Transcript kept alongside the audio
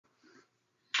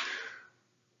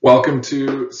Welcome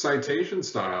to Citation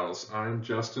Styles. I'm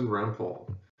Justin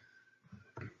Rempel.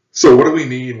 So what do we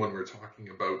mean when we're talking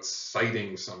about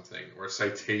citing something or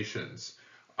citations?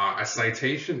 A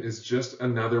citation is just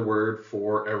another word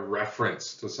for a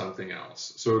reference to something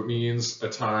else. So it means a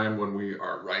time when we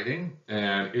are writing,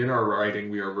 and in our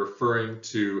writing we are referring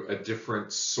to a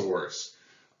different source.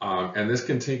 And this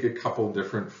can take a couple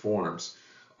different forms.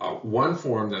 One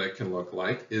form that it can look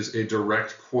like is a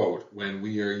direct quote when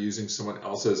we are using someone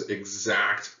else's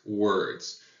exact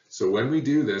words. So when we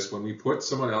do this, when we put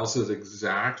someone else's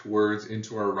exact words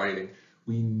into our writing,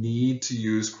 we need to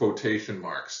use quotation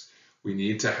marks. We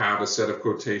need to have a set of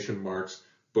quotation marks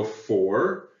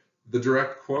before the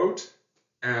direct quote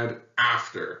and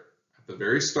after, at the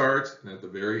very start and at the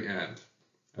very end.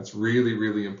 That's really,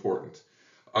 really important.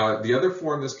 The other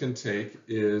form this can take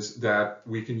is that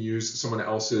we can use someone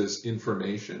else's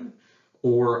information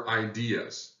or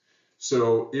ideas.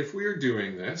 So if we are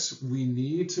doing this, we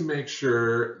need to make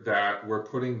sure that we're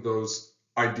putting those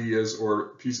ideas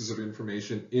or pieces of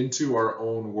information into our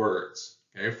own words.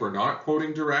 Okay? If we're not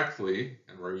quoting directly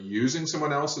and we're using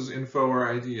someone else's info or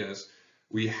ideas,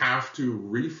 we have to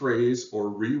rephrase or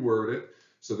reword it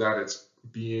so that it's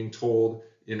being told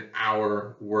in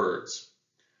our words.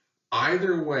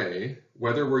 Either way,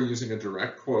 whether we're using a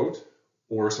direct quote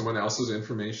or someone else's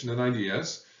information and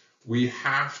ideas, we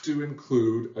have to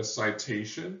include a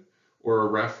citation or a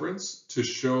reference to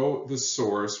show the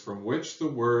source from which the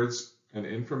words and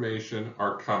information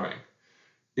are coming.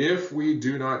 If we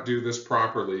do not do this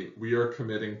properly, we are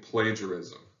committing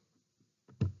plagiarism.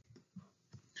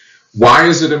 Why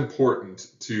is it important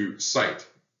to cite?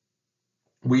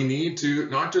 We need to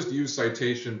not just use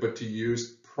citation, but to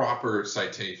use proper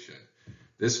citation.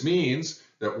 This means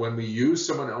that when we use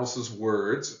someone else's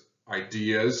words,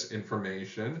 ideas,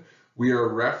 information, we are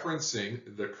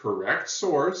referencing the correct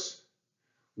source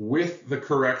with the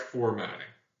correct formatting.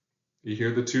 You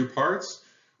hear the two parts?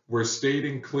 We're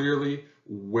stating clearly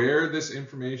where this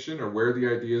information or where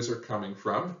the ideas are coming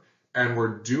from, and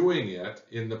we're doing it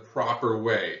in the proper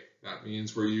way. That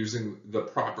means we're using the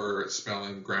proper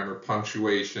spelling, grammar,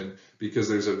 punctuation, because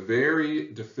there's a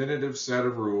very definitive set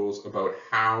of rules about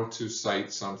how to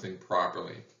cite something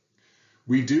properly.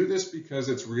 We do this because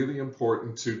it's really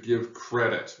important to give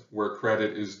credit where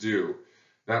credit is due.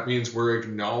 That means we're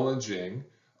acknowledging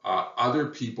other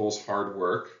people's hard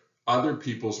work, other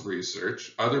people's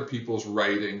research, other people's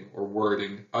writing or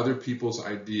wording, other people's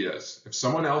ideas. If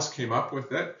someone else came up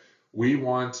with it, we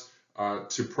want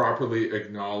to properly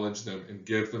acknowledge them and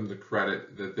give them the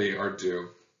credit that they are due.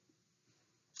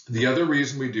 The other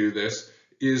reason we do this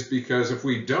is because if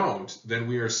we don't, then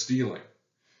we are stealing.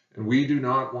 And we do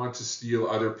not want to steal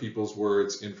other people's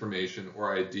words, information,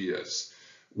 or ideas.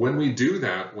 When we do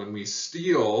that, when we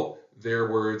steal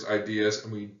their words, ideas,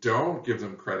 and we don't give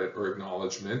them credit or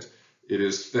acknowledgement, it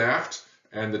is theft,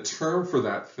 and the term for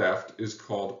that theft is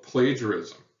called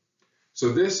plagiarism.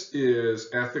 So this is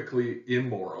ethically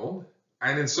immoral,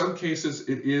 and in some cases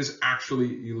it is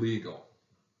actually illegal.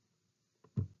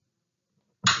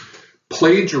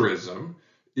 Plagiarism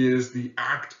is the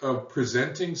act of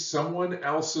presenting someone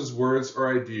else's words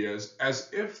or ideas as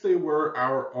if they were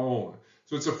our own.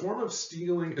 So it's a form of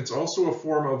stealing. It's also a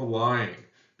form of lying,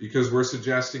 because we're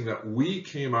suggesting that we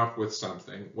came up with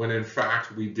something when in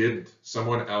fact we didn't.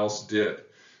 Someone else did.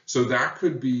 So that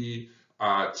could be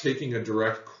taking a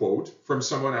direct quote from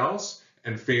someone else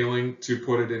and failing to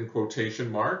put it in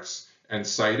quotation marks and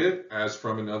cite it as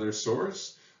from another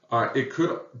source. It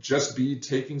could just be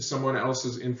taking someone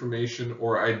else's information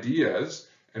or ideas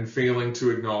and failing to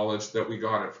acknowledge that we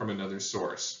got it from another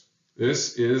source.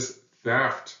 This is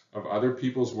theft of other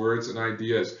people's words and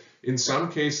ideas. In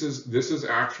some cases, this is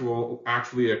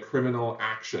actually a criminal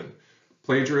action.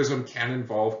 Plagiarism can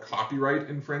involve copyright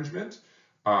infringement.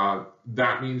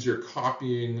 That means you're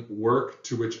copying work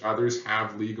to which others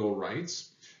have legal rights,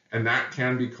 and that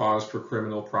can be cause for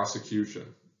criminal prosecution.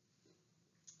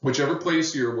 Whichever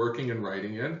place you're working and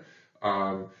writing in,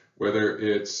 whether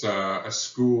it's a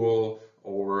school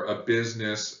or a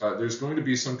business, there's going to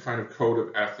be some kind of code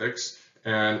of ethics,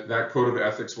 and that code of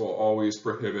ethics will always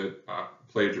prohibit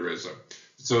plagiarism.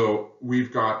 So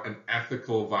we've got an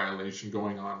ethical violation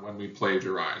going on when we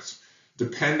plagiarize.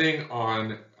 Depending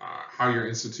on how your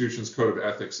institution's code of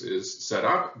ethics is set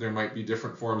up, there might be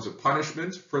different forms of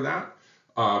punishment for that.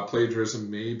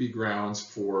 Plagiarism may be grounds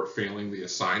for failing the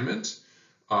assignment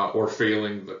or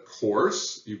failing the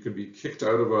course. You could be kicked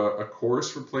out of a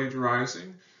course for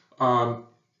plagiarizing.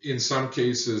 In some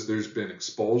cases, there's been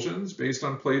expulsions based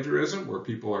on plagiarism, where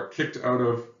people are kicked out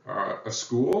of a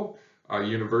school, a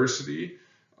university,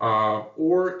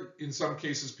 or in some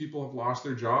cases, people have lost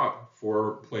their job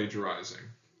for plagiarizing.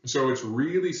 So it's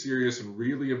really serious and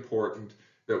really important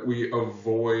that we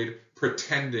avoid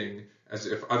pretending as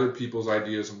if other people's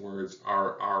ideas and words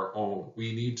are our own.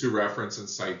 We need to reference and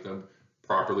cite them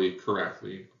properly,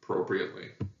 correctly, appropriately.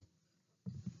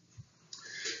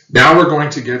 Now we're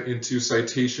going to get into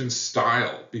citation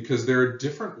style, because there are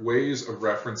different ways of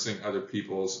referencing other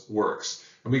people's works.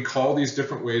 And we call these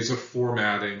different ways of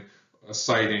formatting,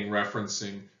 citing,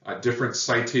 referencing, different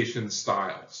citation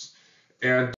styles.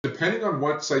 And depending on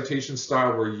what citation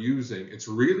style we're using, it's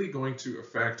really going to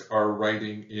affect our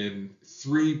writing in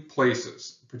 3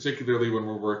 places, particularly when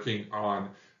we're working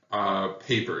on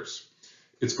papers.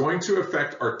 It's going to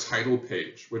affect our title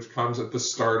page, which comes at the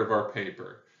start of our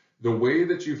paper. The way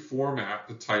that you format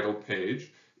the title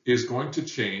page is going to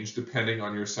change depending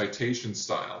on your citation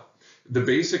style. The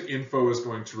basic info is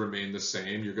going to remain the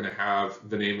same. You're going to have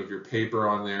the name of your paper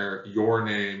on there, your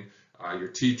name, your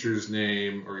teacher's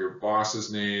name, or your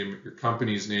boss's name, your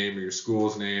company's name, or your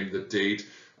school's name, the date.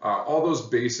 All those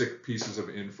basic pieces of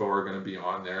info are going to be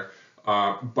on there.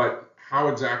 But how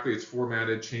exactly it's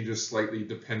formatted changes slightly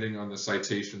depending on the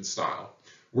citation style.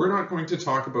 We're not going to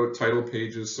talk about title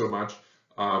pages so much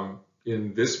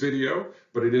in this video,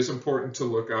 but it is important to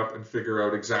look up and figure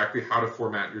out exactly how to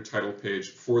format your title page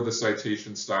for the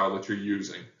citation style that you're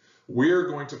using. We're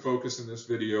going to focus in this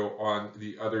video on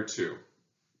the other 2.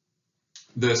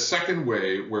 The second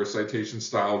way where citation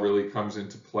style really comes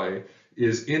into play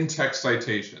is in-text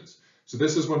citations. So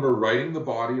this is when we're writing the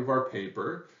body of our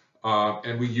paper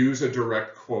and we use a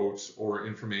direct quote or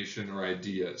information or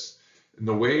ideas. And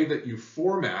the way that you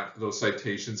format those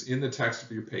citations in the text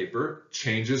of your paper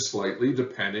changes slightly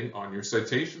depending on your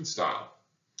citation style.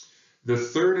 The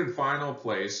third and final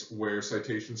place where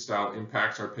citation style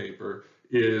impacts our paper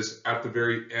is at the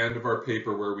very end of our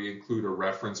paper, where we include a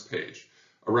reference page.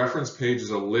 A reference page is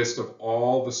a list of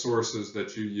all the sources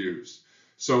that you use.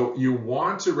 So you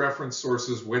want to reference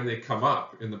sources when they come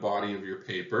up in the body of your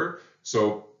paper,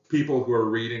 so people who are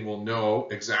reading will know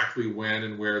exactly when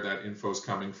and where that info is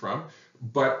coming from.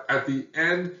 But at the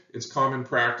end, it's common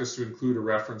practice to include a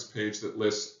reference page that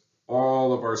lists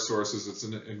all of our sources. It's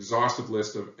an exhaustive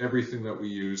list of everything that we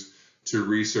used to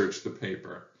research the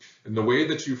paper. And the way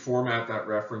that you format that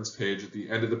reference page at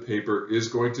the end of the paper is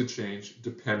going to change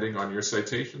depending on your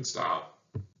citation style.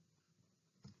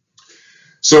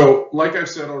 So, like I've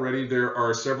said already, there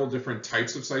are several different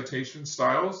types of citation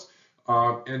styles,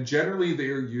 and generally they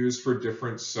are used for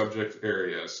different subject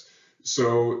areas.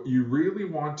 So you really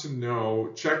want to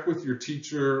know, check with your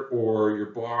teacher or your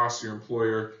boss, your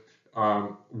employer,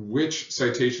 which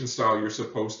citation style you're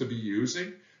supposed to be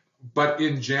using. But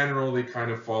in general, they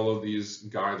kind of follow these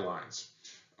guidelines.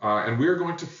 And we're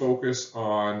going to focus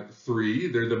on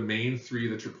 3. They're the main 3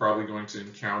 that you're probably going to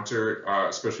encounter,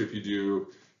 especially if you do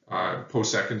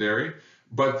post-secondary.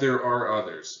 But there are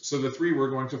others. So the 3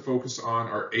 we're going to focus on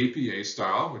are APA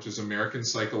style, which is American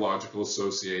Psychological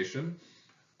Association.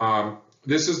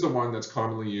 This is the one that's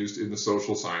commonly used in the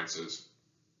social sciences: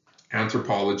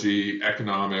 anthropology,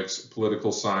 economics,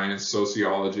 political science,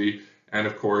 sociology, and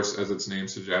of course, as its name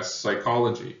suggests,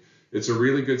 psychology. It's a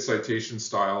really good citation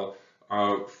style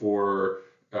for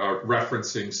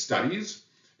referencing studies,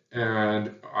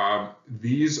 and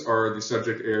these are the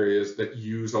subject areas that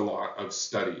use a lot of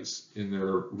studies in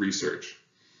their research.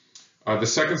 The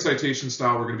second citation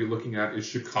style we're going to be looking at is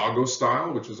Chicago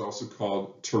style, which is also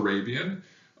called Turabian.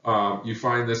 You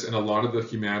find this in a lot of the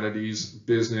humanities,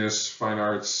 business, fine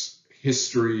arts,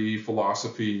 history,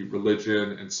 philosophy,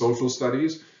 religion, and social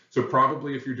studies. So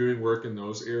probably if you're doing work in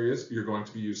those areas, you're going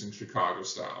to be using Chicago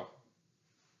style.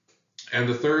 And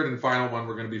the third and final one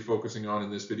we're going to be focusing on in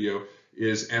this video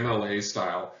is MLA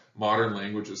style, Modern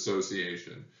Language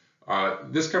Association.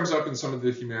 This comes up in some of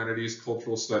the humanities,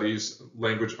 cultural studies,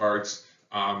 language arts.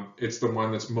 It's the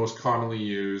one that's most commonly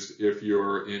used if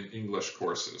you're in English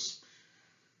courses.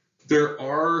 There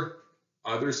are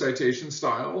other citation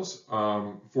styles.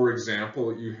 For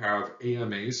example, you have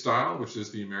AMA style, which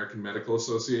is the American Medical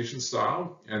Association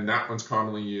style, and that one's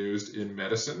commonly used in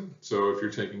medicine. So if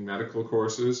you're taking medical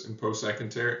courses in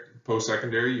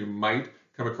post-secondary, you might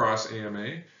come across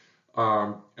AMA.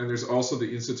 And there's also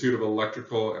the Institute of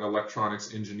Electrical and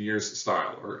Electronics Engineers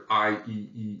style, or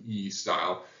IEEE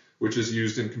style, which is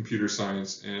used in computer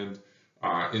science and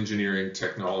engineering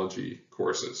technology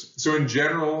courses. So in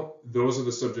general, those are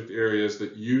the subject areas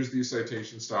that use these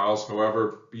citation styles.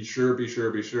 However, be sure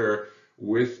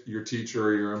with your teacher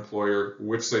or your employer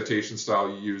which citation style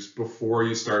you use before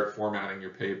you start formatting your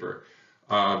paper,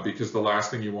 because the last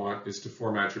thing you want is to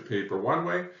format your paper one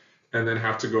way and then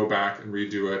have to go back and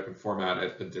redo it and format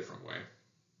it a different way.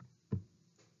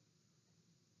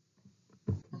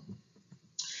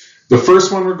 The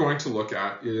first one we're going to look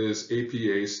at is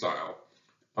APA style.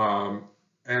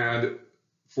 And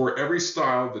for every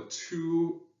style, the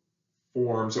two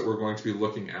forms that we're going to be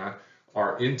looking at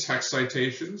are in-text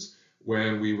citations,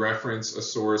 when we reference a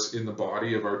source in the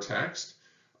body of our text,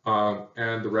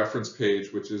 and the reference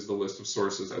page, which is the list of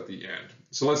sources at the end.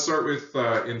 So let's start with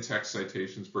in-text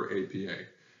citations for APA.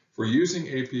 If we're using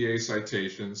APA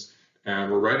citations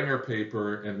and we're writing our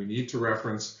paper and we need to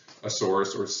reference a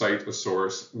source or cite a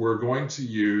source, we're going to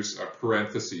use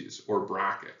parentheses or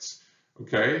brackets,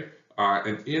 okay?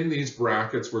 And in these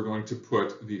brackets, we're going to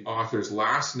put the author's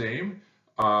last name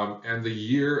and the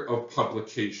year of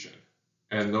publication.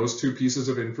 And those two pieces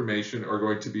of information are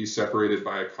going to be separated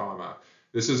by a comma.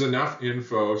 This is enough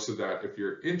info so that if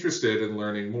you're interested in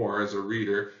learning more as a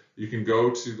reader, you can go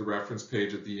to the reference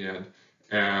page at the end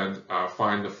and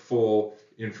find the full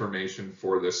information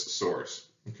for this source,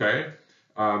 okay?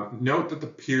 Note that the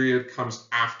period comes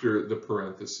after the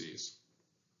parentheses.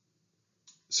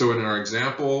 So in our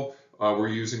example, we're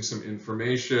using some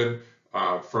information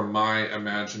from my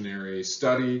imaginary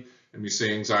study, and we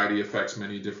say anxiety affects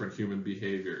many different human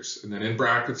behaviors. And then in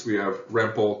brackets, we have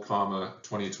Rempel, comma,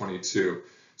 2022.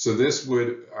 So this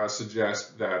would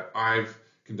suggest that I've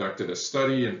conducted a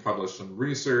study and published some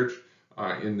research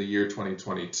in the year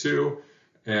 2022.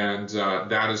 And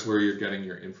that is where you're getting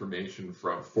your information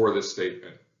from for this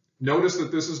statement. Notice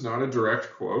that this is not a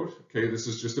direct quote, okay? This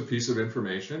is just a piece of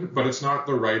information, but it's not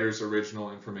the writer's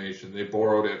original information. They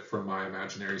borrowed it from my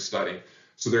imaginary study,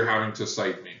 so they're having to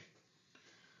cite me.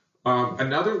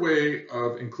 Another way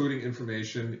of including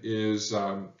information is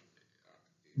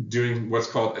doing what's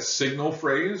called a signal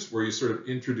phrase, where you sort of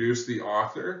introduce the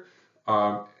author.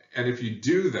 And if you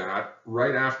do that,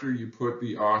 right after you put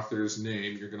the author's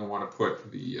name, you're going to want to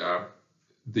put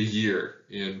the year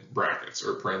in brackets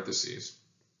or parentheses.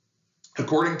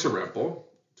 According to Rempel,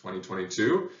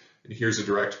 2022, and here's a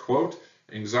direct quote,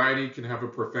 anxiety can have a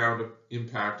profound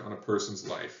impact on a person's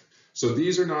life. So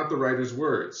these are not the writer's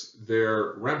words,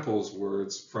 they're Rempel's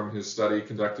words from his study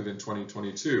conducted in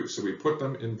 2022. So we put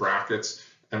them in brackets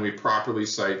and we properly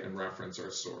cite and reference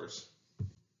our source.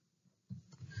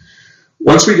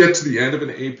 Once we get to the end of an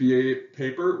APA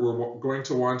paper, we're going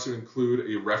to want to include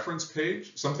a reference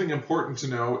page. Something important to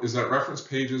know is that reference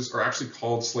pages are actually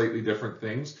called slightly different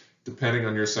things depending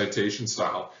on your citation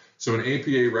style. So an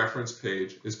APA reference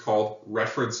page is called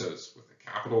references with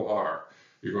a capital R.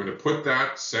 You're going to put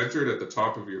that centered at the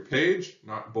top of your page,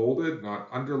 not bolded, not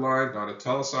underlined, not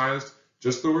italicized,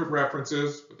 just the word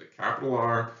references with a capital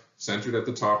R centered at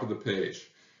the top of the page.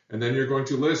 And then you're going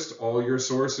to list all your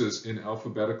sources in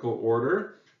alphabetical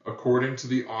order according to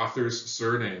the author's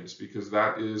surnames, because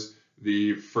that is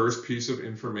the first piece of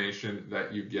information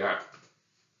that you get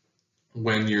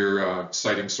when you're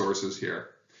citing sources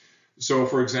here. So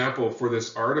for example, for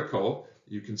this article,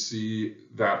 you can see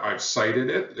that I've cited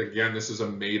it. Again, this is a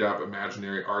made up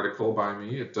imaginary article by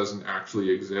me. It doesn't actually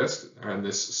exist, and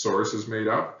this source is made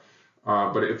up.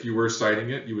 But if you were citing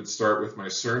it, you would start with my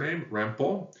surname,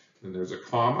 Rempel, then there's a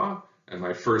comma, and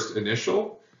my first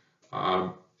initial.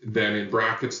 Then in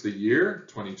brackets, the year,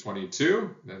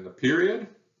 2022, then the period,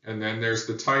 and then there's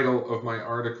the title of my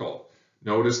article.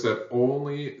 Notice that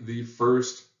only the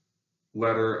first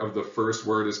letter of the first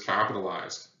word is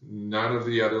capitalized. None of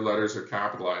the other letters are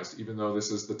capitalized, even though this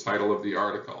is the title of the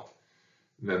article.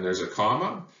 And then there's a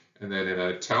comma, and then in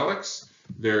italics,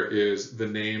 there is the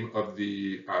name of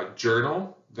the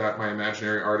journal that my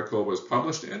imaginary article was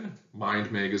published in,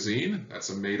 Mind Magazine. That's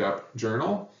a made-up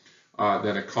journal.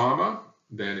 Then a comma,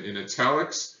 then in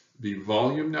italics, the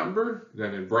volume number,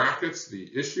 then in brackets, the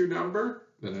issue number,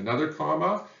 then another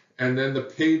comma, and then the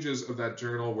pages of that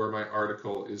journal where my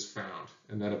article is found,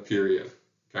 and then a period,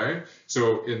 okay?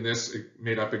 So in this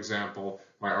made-up example,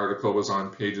 my article was on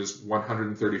pages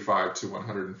 135 to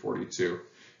 142.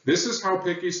 This is how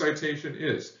picky citation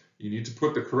is. You need to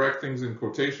put the correct things in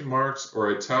quotation marks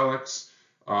or italics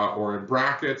or in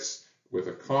brackets with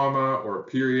a comma or a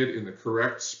period in the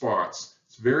correct spots.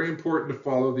 It's very important to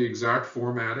follow the exact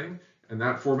formatting, and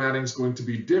that formatting is going to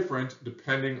be different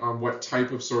depending on what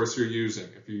type of source you're using.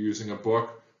 If you're using a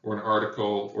book or an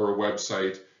article or a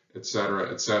website, etc.,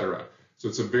 etc. So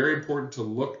it's very important to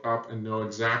look up and know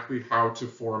exactly how to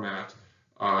format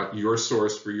your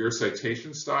source for your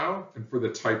citation style and for the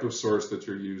type of source that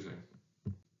you're using.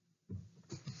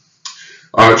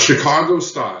 Chicago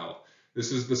style.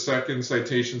 This is the second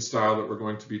citation style that we're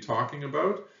going to be talking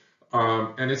about.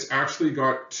 And it's actually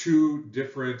got two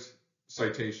different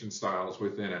citation styles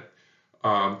within it.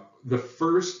 The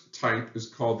first type is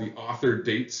called the author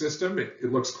date system.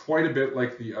 It looks quite a bit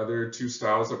like the other two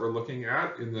styles that we're looking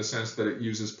at in the sense that it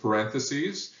uses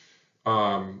parentheses.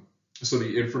 So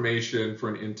the information for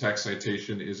an in-text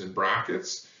citation is in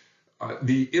brackets.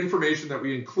 The information that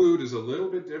we include is a little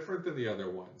bit different than the other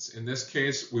ones. In this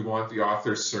case, we want the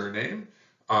author's surname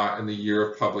and the year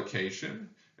of publication,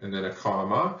 and then a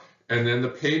comma, and then the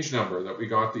page number that we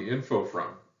got the info from.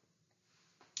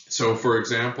 So for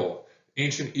example,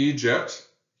 ancient Egypt,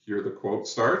 here the quote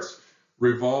starts,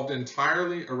 revolved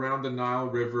entirely around the Nile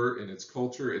River in its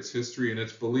culture, its history, and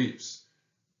its beliefs.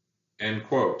 End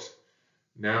quote.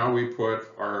 Now we put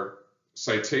our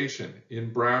citation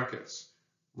in brackets,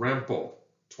 Rempel,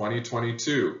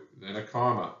 2022, then a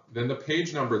comma, then the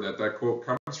page number that that quote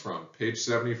comes from, page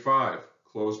 75,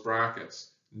 close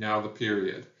brackets, now the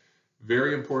period.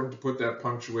 Very important to put that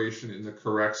punctuation in the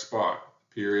correct spot.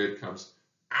 Period comes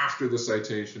after the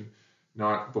citation,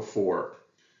 not before.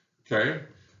 Okay?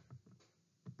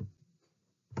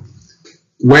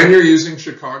 When you're using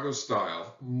Chicago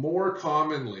style, more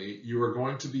commonly you are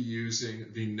going to be using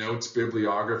the notes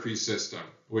bibliography system,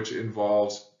 which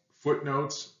involves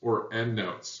footnotes or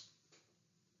endnotes.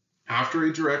 After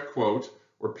a direct quote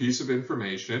or piece of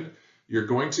information, you're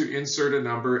going to insert a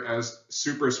number as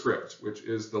superscript, which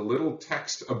is the little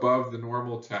text above the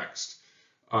normal text.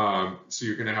 So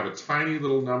you're going to have a tiny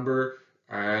little number,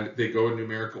 and they go in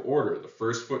numerical order. The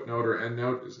first footnote or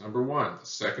endnote is number 1. The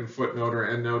second footnote or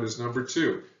endnote is number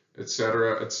 2,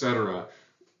 etc., etc.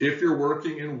 If you're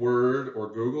working in Word or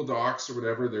Google Docs or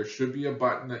whatever, there should be a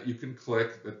button that you can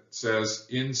click that says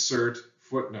Insert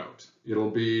Footnote. It'll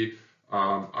be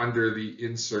under the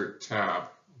Insert tab,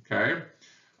 okay?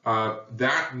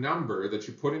 That number that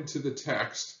you put into the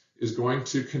text is going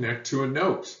to connect to a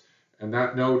note. And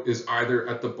that note is either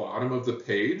at the bottom of the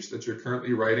page that you're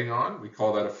currently writing on. We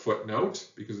call that a footnote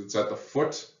because it's at the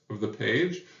foot of the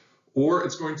page. Or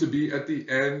it's going to be at the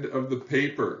end of the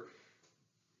paper.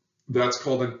 That's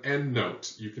called an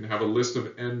endnote. You can have a list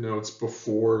of endnotes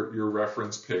before your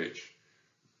reference page.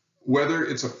 Whether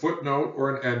it's a footnote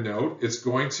or an endnote, it's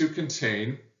going to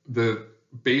contain the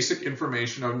basic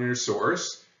information on your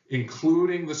source,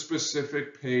 including the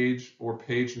specific page or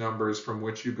page numbers from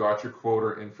which you got your quote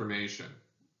or information.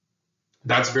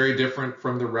 That's very different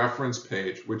from the reference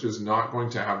page, which is not going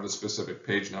to have the specific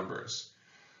page numbers.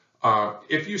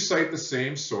 If you cite the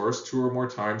same source 2 or more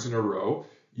times in a row,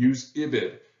 use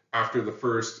IBID after the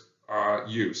first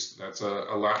use. That's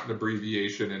a Latin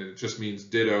abbreviation, and it just means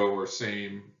ditto or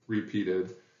same,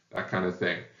 repeated, that kind of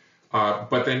thing.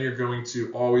 But then you're going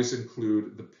to always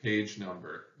include the page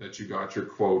number that you got your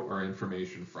quote or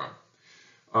information from.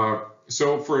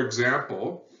 So for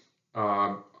example,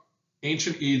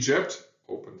 ancient Egypt,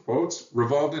 open quotes,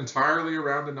 revolved entirely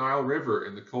around the Nile River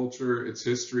in the culture, its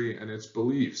history, and its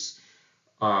beliefs.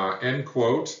 End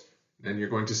quote. Then you're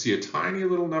going to see a tiny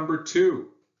little number 2.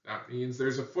 That means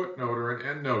there's a footnote or an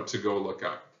endnote to go look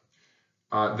up.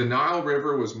 The Nile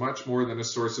River was much more than a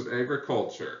source of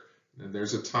agriculture. And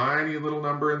there's a tiny little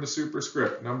number in the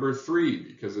superscript, number 3,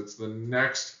 because it's the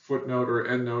next footnote or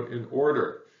endnote in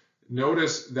order.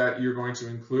 Notice that you're going to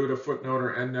include a footnote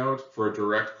or endnote for a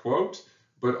direct quote,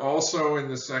 but also in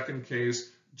the second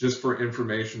case, just for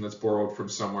information that's borrowed from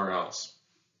somewhere else.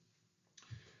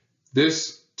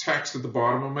 This text at the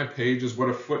bottom of my page is what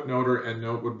a footnote or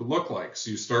endnote would look like.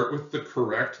 So you start with the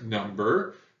correct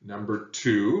number, number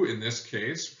 2 in this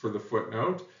case for the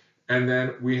footnote. And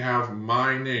then we have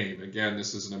my name. Again,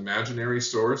 this is an imaginary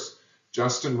source,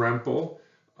 Justin Rempel,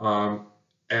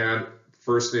 and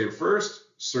first name first,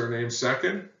 surname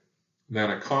second,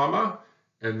 then a comma,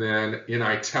 and then in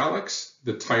italics,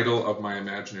 the title of my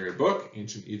imaginary book,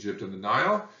 Ancient Egypt and the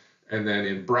Nile, and then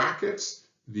in brackets,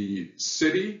 the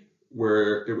city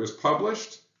where it was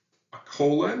published, a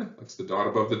colon, that's the dot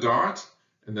above the dot,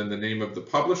 and then the name of the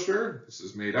publisher, this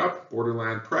is made up,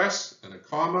 Borderland Press, and a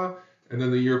comma, and then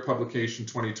the year of publication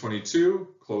 2022,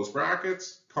 close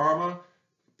brackets, comma,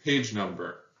 page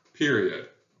number, period.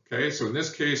 Okay, so in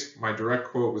this case, my direct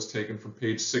quote was taken from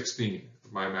page 16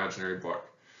 of my imaginary book.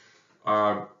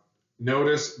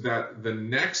 Notice that the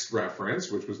next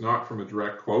reference, which was not from a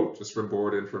direct quote, just from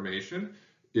borrowed information,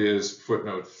 is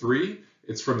footnote 3.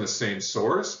 It's from the same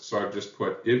source, so I've just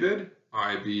put IBID,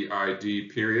 I-B-I-D,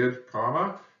 period,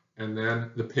 comma, and then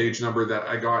the page number that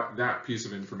I got that piece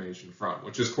of information from,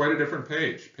 which is quite a different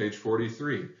page, page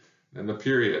 43, and the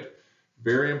period.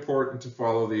 Very important to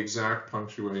follow the exact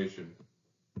punctuation.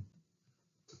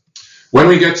 When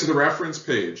we get to the reference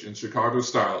page in Chicago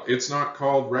style, it's not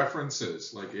called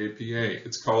references like APA,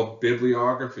 it's called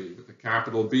bibliography with a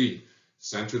capital B.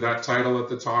 Center that title at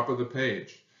the top of the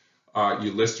page.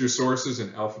 You list your sources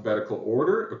in alphabetical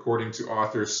order according to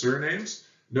authors' surnames.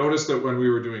 Notice that when we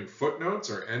were doing footnotes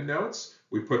or endnotes,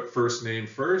 we put first name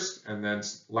first and then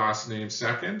last name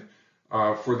second.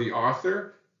 For the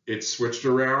author, it's switched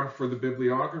around for the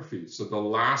bibliography. So the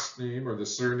last name or the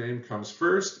surname comes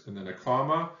first, and then a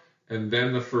comma, and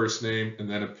then the first name, and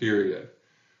then a period.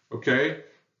 Okay?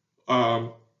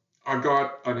 I've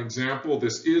got an example.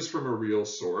 This is from a real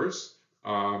source.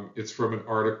 It's from an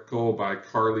article by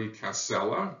Carly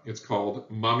Casella. It's called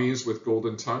Mummies with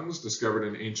Golden Tongues Discovered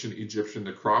in Ancient Egyptian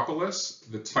Necropolis.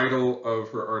 The title of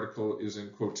her article is in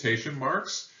quotation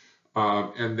marks.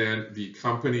 And then the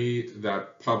company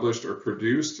that published or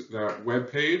produced that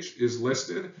web page is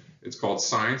listed. It's called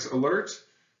Science Alert.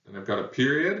 And I've got a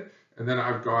period. And then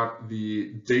I've got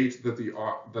the date that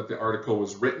the article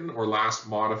was written or last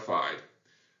modified.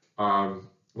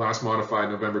 Last modified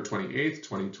November 28th,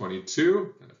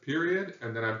 2022, and a period.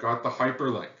 And then I've got the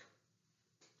hyperlink.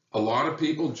 A lot of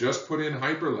people just put in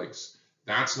hyperlinks.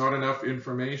 That's not enough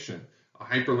information. A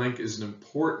hyperlink is an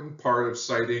important part of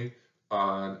citing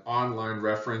an online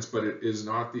reference, but it is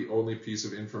not the only piece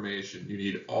of information. You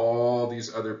need all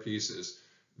these other pieces.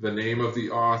 The name of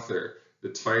the author, the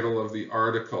title of the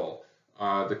article,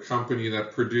 the company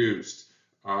that produced,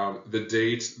 the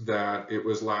date that it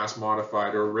was last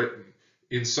modified or written.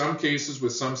 In some cases,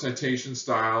 with some citation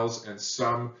styles and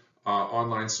some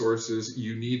online sources,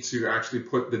 you need to actually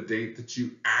put the date that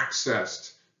you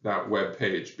accessed that web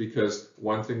page, because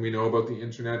one thing we know about the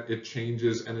internet, it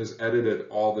changes and is edited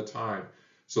all the time.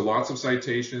 So lots of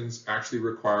citations actually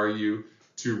require you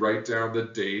to write down the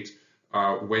date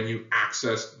when you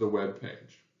accessed the web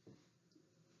page.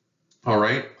 All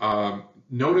right.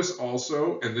 Notice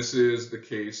also, and this is the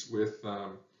case with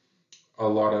a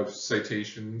lot of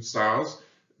citation styles,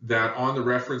 that on the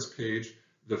reference page,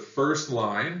 the first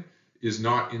line is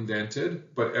not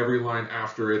indented, but every line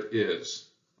after it is.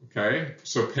 Okay,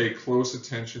 so pay close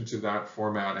attention to that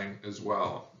formatting as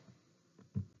well.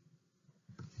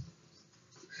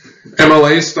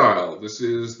 MLA style, this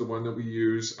is the one that we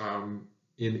use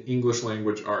in English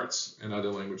language arts and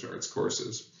other language arts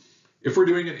courses. If we're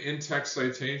doing an in-text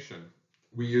citation,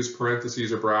 we use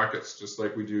parentheses or brackets, just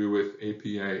like we do with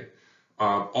APA.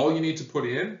 All you need to put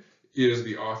in is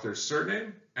the author's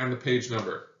surname and the page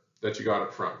number that you got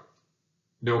it from.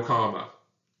 No comma,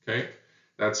 okay?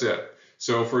 That's it.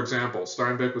 So, for example,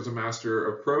 Steinbeck was a master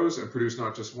of prose and produced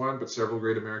not just one, but several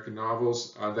great American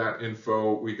novels. That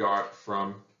info we got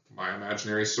from my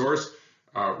imaginary source,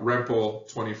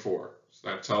 Rempel 24. So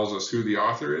that tells us who the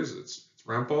author is. It's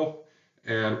Rempel,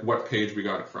 and what page we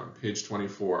got it from, page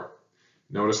 24.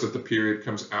 Notice that the period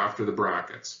comes after the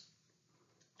brackets.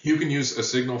 You can use a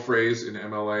signal phrase in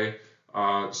MLA,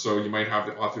 so you might have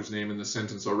the author's name in the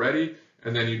sentence already,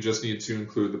 and then you just need to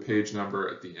include the page number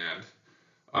at the end.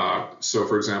 So,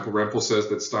 for example, Rempel says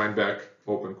that Steinbeck,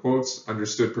 open quotes,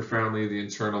 understood profoundly the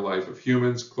internal life of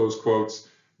humans, close quotes.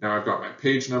 Now I've got my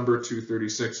page number,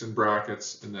 236 in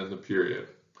brackets, and then the period.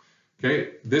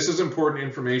 Okay, this is important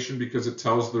information because it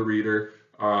tells the reader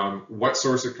what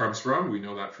source it comes from, we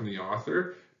know that from the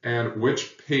author, and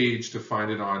which page to find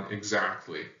it on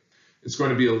exactly. It's going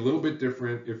to be a little bit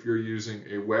different if you're using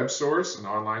a web source, an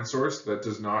online source that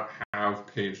does not have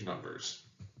page numbers.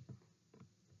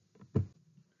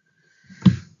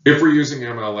 If we're using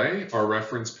MLA, our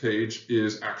reference page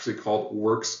is actually called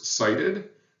Works Cited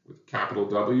with capital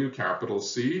W, capital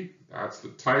C. That's the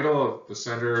title at the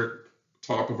center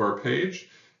top of our page.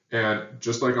 And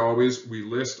just like always, we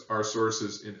list our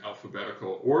sources in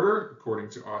alphabetical order according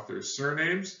to authors'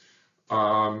 surnames.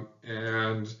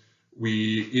 And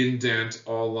we indent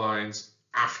all lines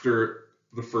after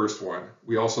the first one.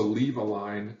 We also leave a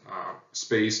line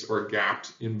spaced or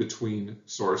gapped in between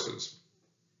sources.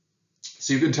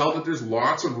 So you can tell that there's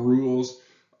lots of rules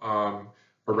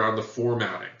around the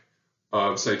formatting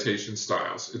of citation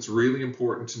styles. It's really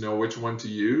important to know which one to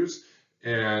use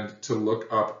and to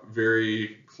look up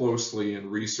very closely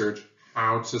and research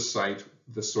how to cite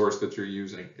the source that you're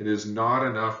using. It is not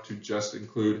enough to just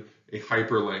include a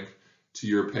hyperlink to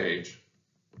your page.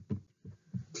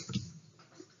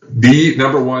 The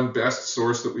number one best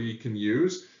source that we can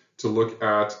use to look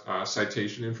at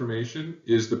citation information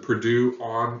is the Purdue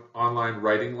Online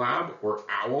Writing Lab, or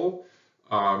OWL.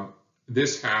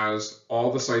 This has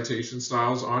all the citation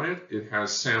styles on it. It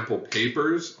has sample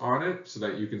papers on it so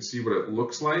that you can see what it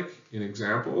looks like in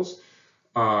examples.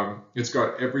 It's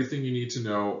got everything you need to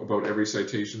know about every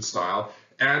citation style,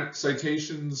 and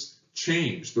citations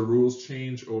change. The rules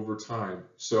change over time.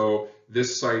 So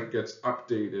this site gets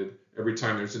updated every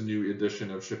time there's a new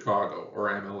edition of Chicago or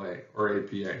MLA or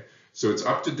APA. So it's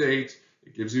up to date.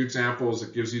 It gives you examples,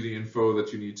 it gives you the info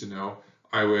that you need to know.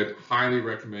 I would highly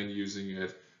recommend using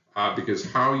it because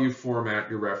how you format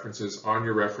your references on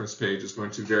your reference page is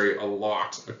going to vary a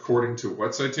lot according to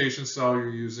what citation style you're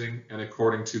using and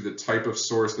according to the type of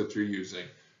source that you're using.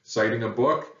 Citing a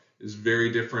book is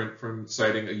very different from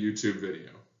citing a YouTube video,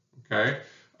 okay?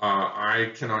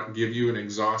 I cannot give you an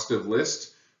exhaustive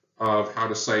list of how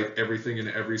to cite everything in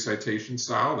every citation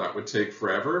style. That would take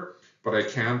forever, but I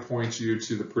can point you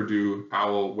to the Purdue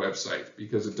OWL website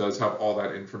because it does have all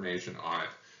that information on it.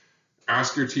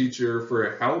 Ask your teacher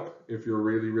for help if you're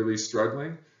really, really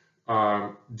struggling.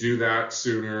 Do that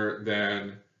sooner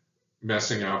than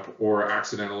messing up or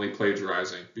accidentally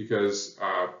plagiarizing, because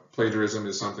plagiarism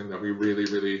is something that we really,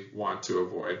 really want to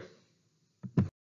avoid.